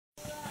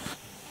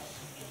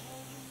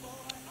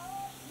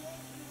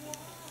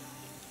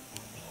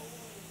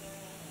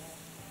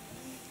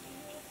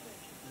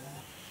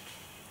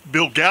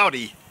Bill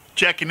Goudy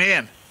checking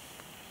in.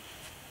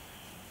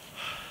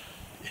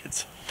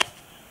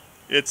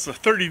 It's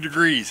 30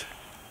 degrees.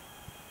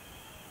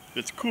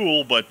 It's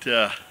cool, but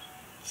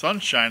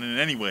sun's shining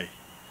anyway.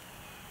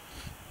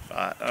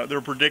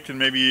 They're predicting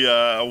maybe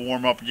a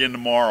warm up again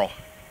tomorrow.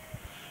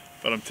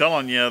 But I'm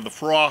telling you, the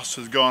frost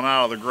has gone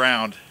out of the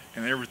ground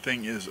and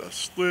everything is a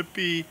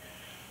slippy,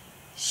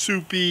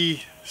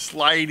 soupy,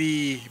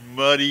 slidey,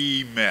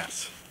 muddy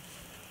mess.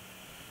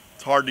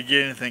 It's hard to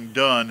get anything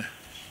done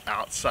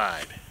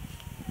outside.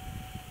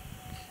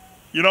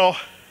 You know,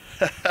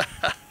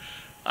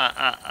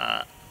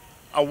 I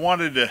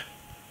wanted to,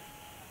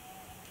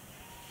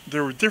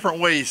 there were different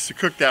ways to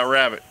cook that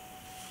rabbit.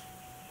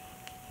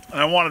 And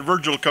I wanted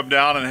Virgil to come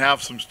down and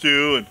have some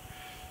stew,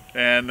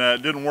 and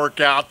it didn't work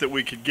out that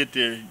we could get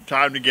the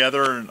time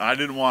together, and I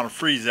didn't want to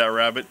freeze that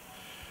rabbit.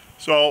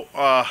 So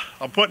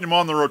I'm putting him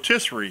on the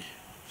rotisserie.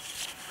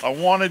 I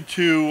wanted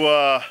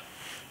to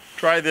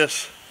try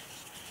this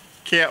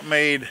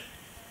camp-made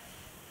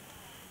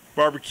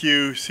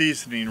barbecue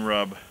seasoning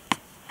rub.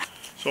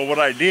 So what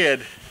I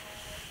did,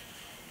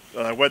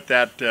 I wet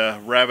that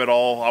rabbit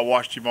I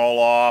washed him all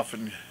off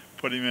and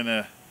put him in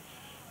a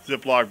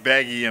Ziploc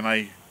baggie, and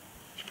I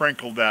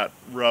sprinkled that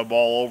rub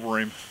all over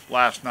him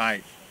last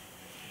night.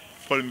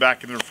 Put him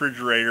back in the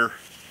refrigerator.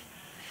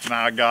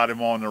 Now I got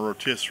him on the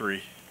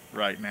rotisserie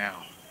right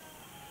now.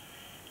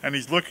 And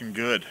he's looking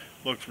good.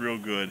 Looks real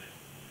good.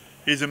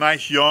 He's a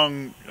nice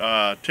young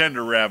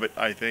tender rabbit,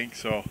 I think,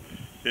 so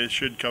it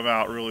should come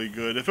out really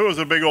good. If it was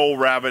a big old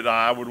rabbit,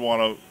 I would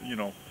want to, you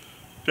know,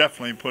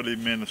 definitely put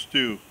him in a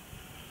stew.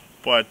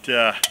 But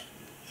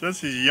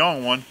since he's a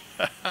young one,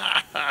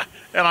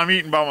 and I'm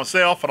eating by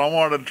myself, and I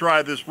wanted to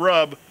try this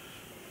rub,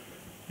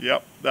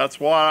 yep, that's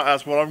what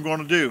I'm going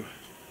to do.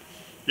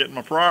 Getting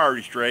my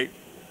priorities straight.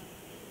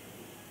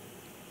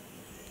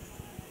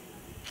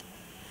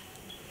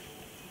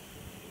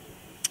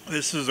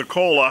 This is a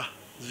cola,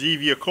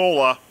 Zevia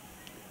cola,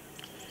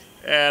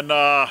 and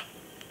but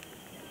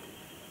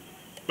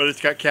it's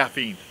got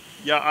caffeine.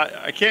 Yeah,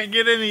 I can't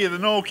get any of the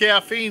no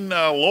caffeine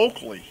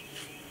locally.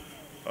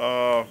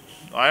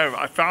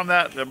 I found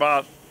that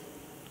about,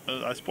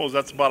 I suppose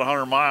that's about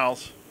 100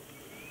 miles,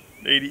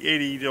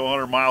 80 to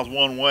 100 miles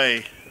one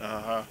way,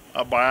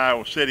 up by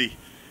Iowa City.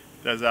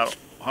 There's that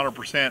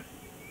 100%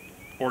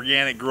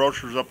 organic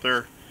grocers up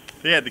there.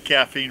 They had the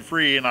caffeine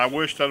free, and I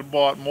wished I'd have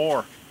bought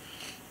more.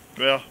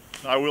 Well,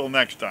 I will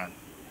next time.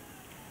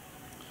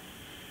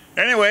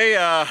 Anyway,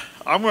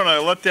 I'm going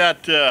to let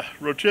that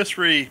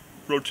rotisserie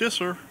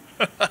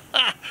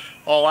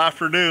all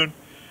afternoon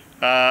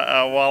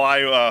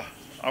while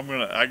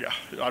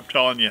I'm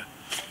telling you,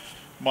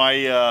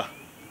 my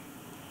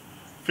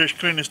fish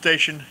cleaning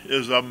station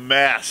is a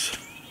mess.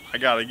 I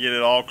got to get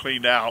it all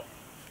cleaned out.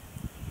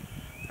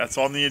 That's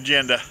on the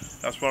agenda.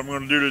 That's what I'm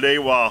going to do today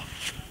while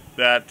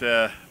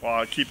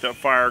I keep that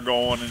fire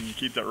going and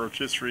keep that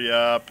rotisserie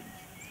up.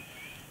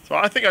 So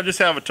I think I just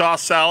have a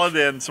tossed salad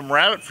and some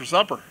rabbit for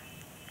supper.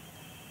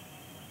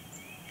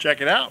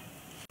 Check it out.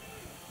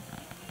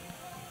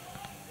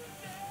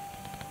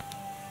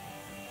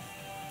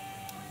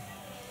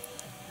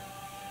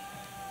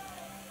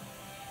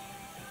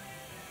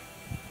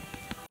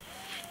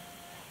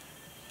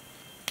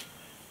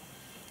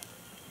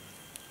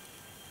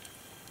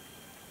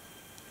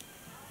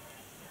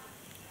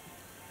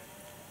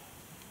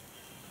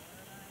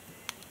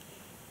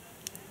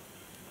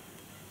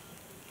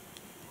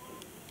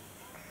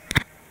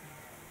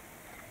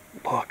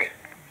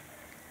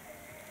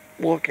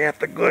 Look at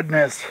the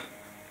goodness.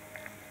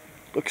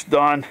 Looks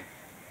done.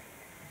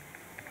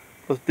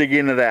 Let's dig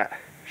into that,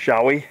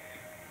 shall we?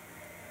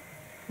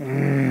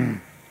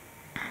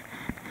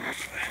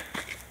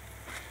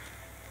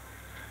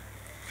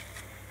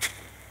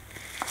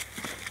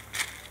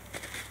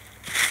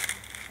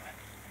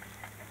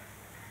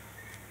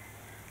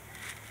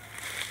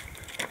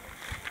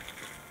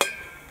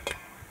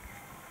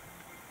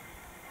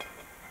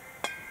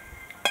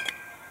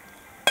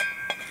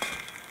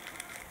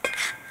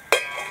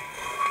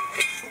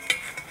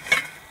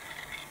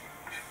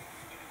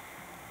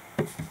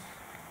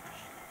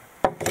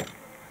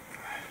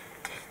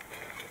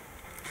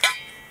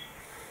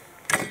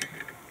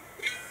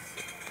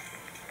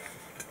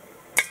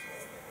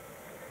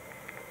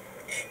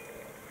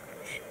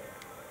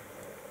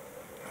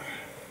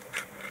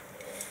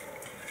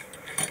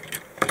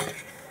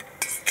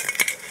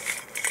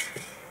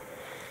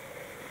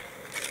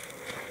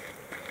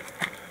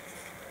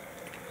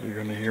 You're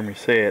gonna hear me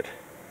say it.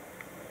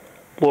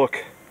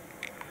 Look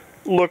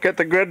at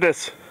the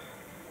goodness.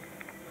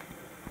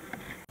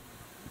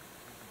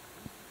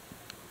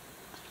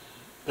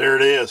 There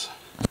it is.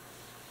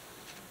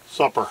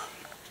 Supper.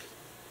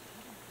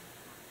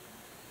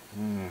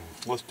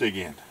 Let's dig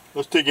in.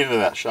 Let's dig into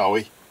that, shall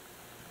we?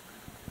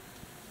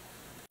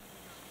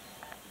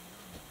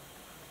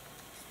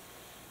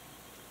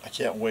 I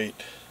can't wait.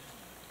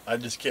 I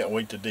just can't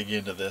wait to dig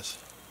into this.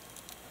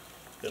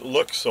 It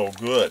looks so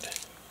good.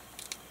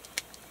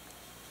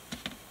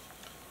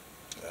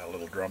 That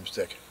little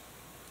drumstick.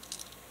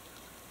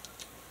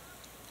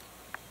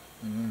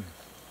 Mm.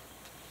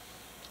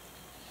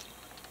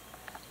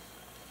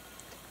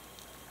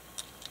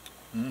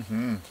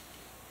 Mm-hmm.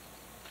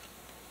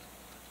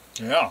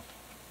 Yeah.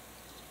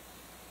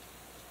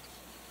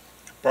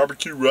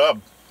 Barbecue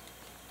rub.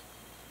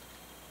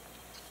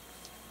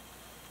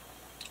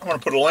 I'm going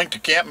to put a link to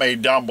Camp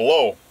Made down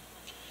below.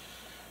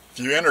 If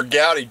you enter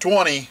Goudy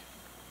 20,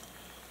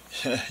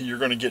 you're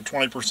going to get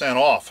 20%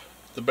 off.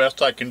 The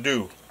best I can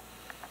do.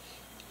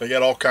 They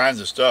got all kinds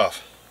of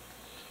stuff.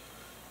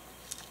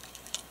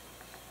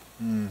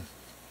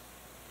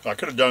 I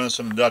could have done this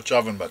in a Dutch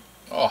oven, but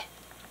oh,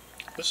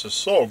 this is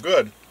so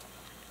good.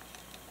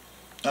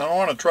 And I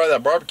want to try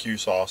that barbecue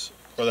sauce,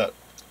 or that,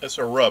 it's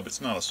a rub,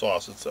 it's not a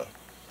sauce, it's a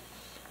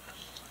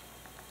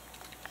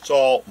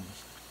salt,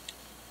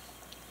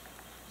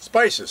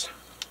 spices.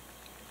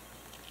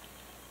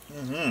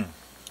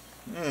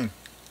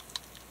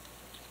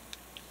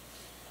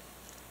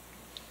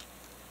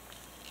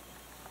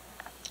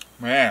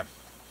 Man,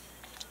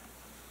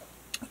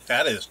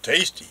 that is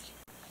tasty.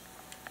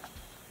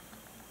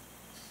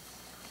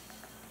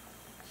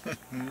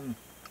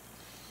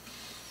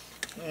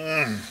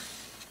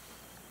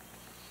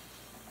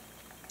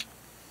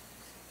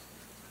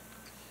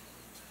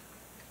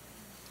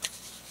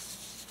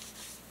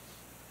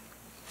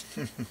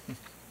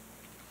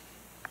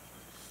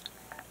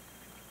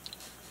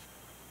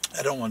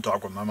 I don't want to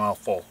talk with my mouth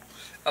full,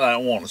 and I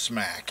don't want to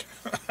smack.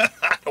 I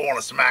don't want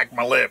to smack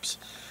my lips.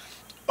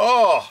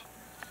 Oh,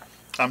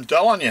 I'm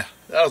telling you,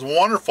 that was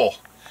wonderful.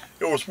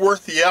 It was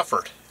worth the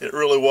effort. It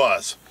really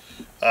was.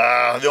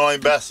 The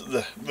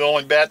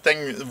only bad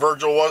thing,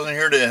 Virgil wasn't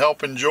here to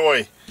help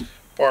enjoy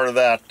part of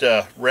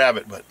that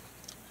rabbit, but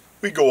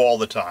we go all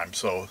the time,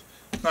 so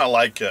it's not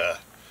like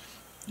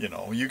you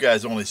know, you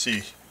guys only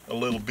see a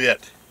little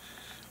bit.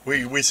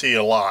 We see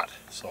a lot.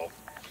 So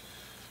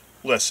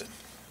listen,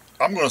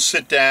 I'm going to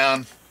sit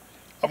down.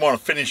 I'm going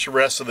to finish the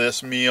rest of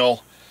this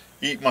meal,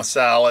 eat my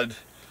salad,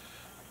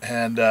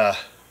 and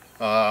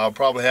I'll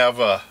probably have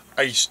a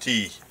iced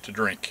tea to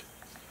drink.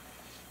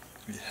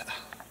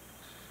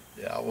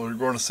 Yeah, we're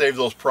going to save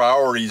those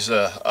priorities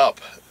up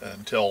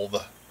until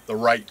the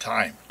right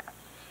time.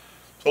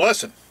 So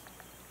listen,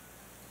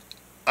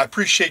 I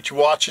appreciate you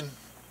watching.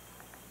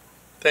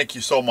 Thank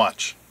you so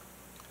much.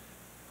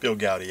 Bill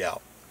Goudy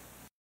out.